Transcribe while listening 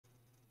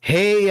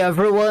Hey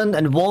everyone,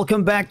 and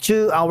welcome back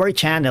to our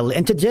channel.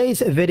 In today's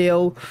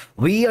video,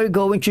 we are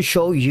going to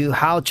show you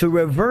how to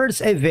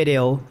reverse a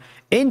video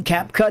in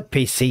CapCut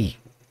PC.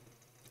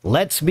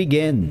 Let's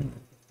begin.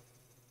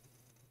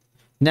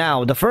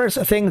 Now, the first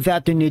thing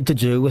that you need to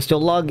do is to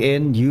log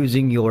in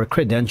using your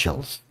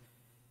credentials.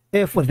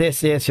 If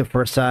this is your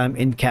first time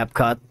in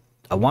CapCut,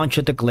 I want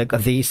you to click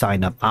the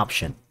sign up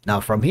option. Now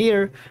from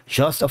here,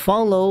 just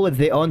follow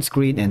the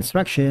on-screen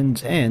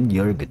instructions and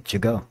you're good to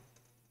go.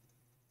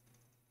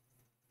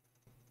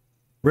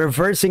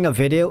 Reversing a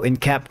video in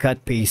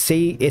CapCut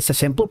PC is a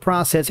simple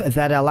process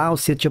that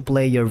allows you to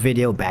play your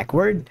video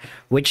backward,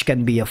 which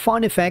can be a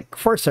fun effect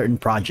for certain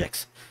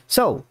projects.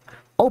 So,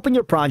 open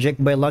your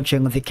project by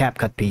launching the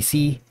CapCut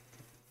PC.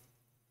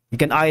 You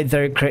can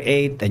either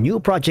create a new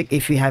project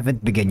if you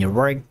haven't begun your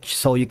work,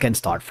 so you can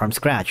start from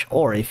scratch,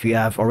 or if you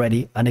have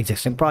already an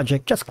existing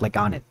project, just click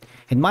on it.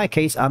 In my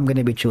case, I'm going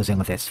to be choosing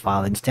this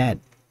file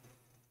instead.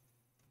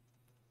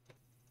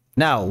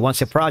 Now, once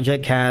the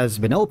project has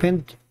been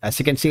opened, as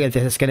you can see, this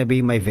is going to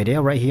be my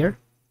video right here.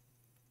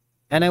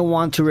 And I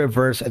want to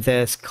reverse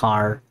this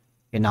car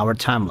in our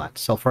timeline.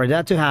 So for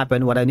that to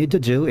happen, what I need to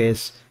do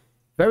is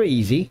very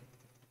easy.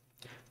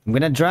 I'm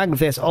going to drag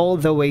this all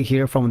the way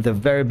here from the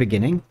very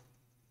beginning.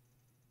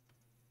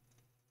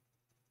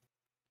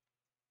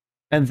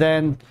 And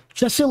then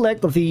just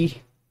select the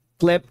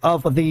clip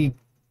of the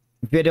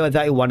video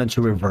that you wanted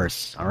to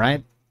reverse, all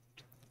right?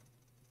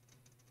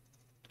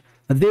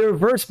 The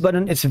reverse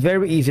button is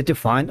very easy to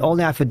find. All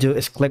you have to do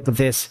is click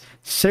this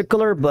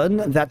circular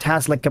button that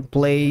has like a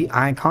play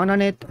icon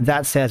on it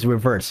that says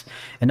reverse.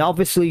 And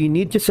obviously you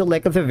need to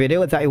select the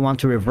video that you want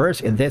to reverse.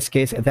 In this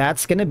case,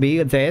 that's going to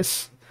be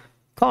this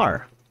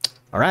car.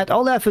 All right,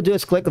 all you have to do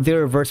is click the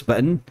reverse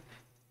button.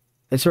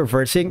 It's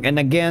reversing. And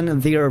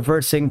again, the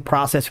reversing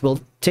process will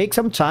take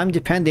some time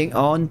depending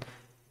on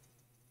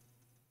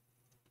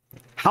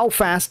how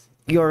fast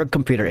your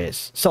computer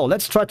is. So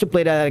let's try to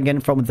play that again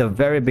from the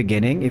very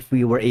beginning if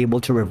we were able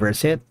to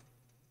reverse it.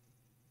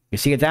 You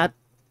see that?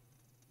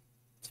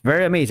 It's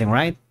very amazing,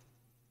 right?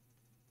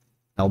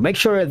 Now make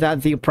sure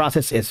that the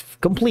process is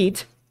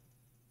complete.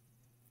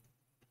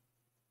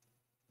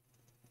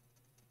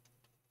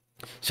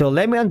 So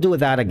let me undo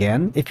that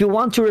again. If you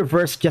want to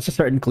reverse just a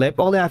certain clip,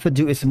 all you have to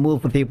do is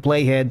move the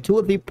playhead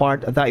to the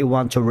part that you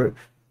want to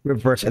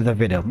reverse in the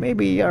video.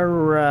 Maybe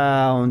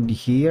around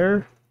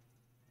here.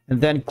 And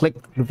then click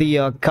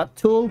the cut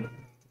tool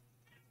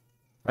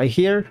right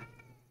here.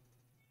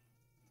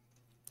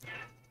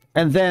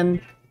 And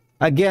then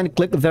again,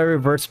 click the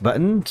reverse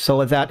button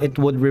so that it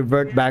would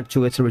revert back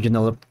to its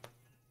original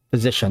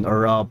position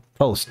or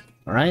post.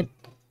 All right.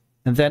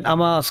 And then I'm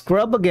going to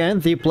scrub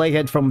again the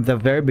playhead from the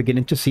very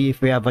beginning to see if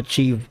we have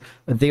achieved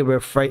the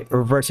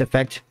reverse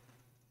effect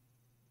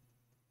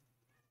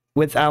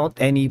without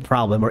any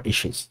problem or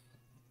issues.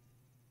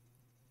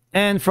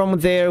 And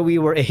from there, we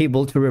were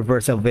able to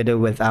reverse a video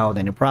without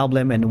any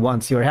problem. And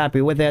once you're happy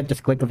with it,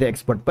 just click the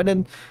export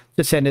button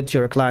to send it to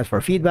your client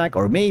for feedback,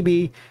 or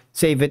maybe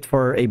save it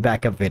for a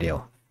backup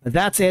video.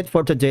 That's it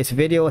for today's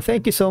video.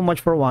 Thank you so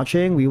much for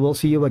watching. We will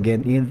see you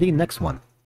again in the next one.